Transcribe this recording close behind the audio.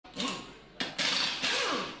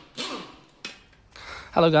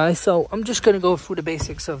Hello guys, so I'm just going to go through the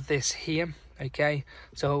basics of this here. Okay,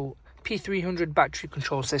 so P300 battery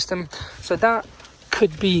control system. So that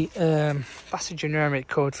could be that's a generic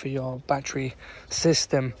code for your battery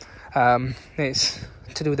system. It's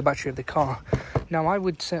to do with the battery of the car. Now I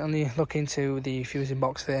would certainly look into the fusing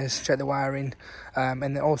box first, check the wiring, and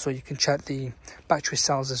then also you can check the battery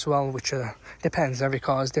cells as well, which depends, every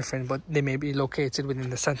car is different, but they may be located within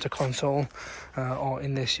the center console, or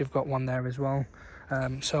in this you've got one there as well.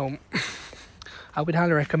 So I would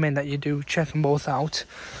highly recommend that you do check them both out,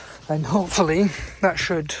 and hopefully that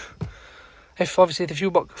should, if obviously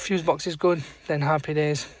the fuse box is good, then happy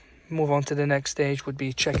days. Move on to the next stage would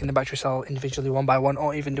be checking the battery cell individually one by one,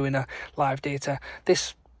 or even doing a live data.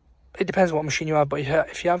 It depends what machine you have, but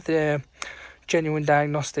if you have the genuine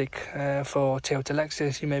diagnostic for Toyota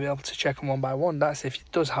Lexus, you may be able to check them one by one. That's if it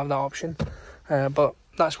does have that option, but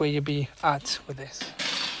that's where you'll be at with this.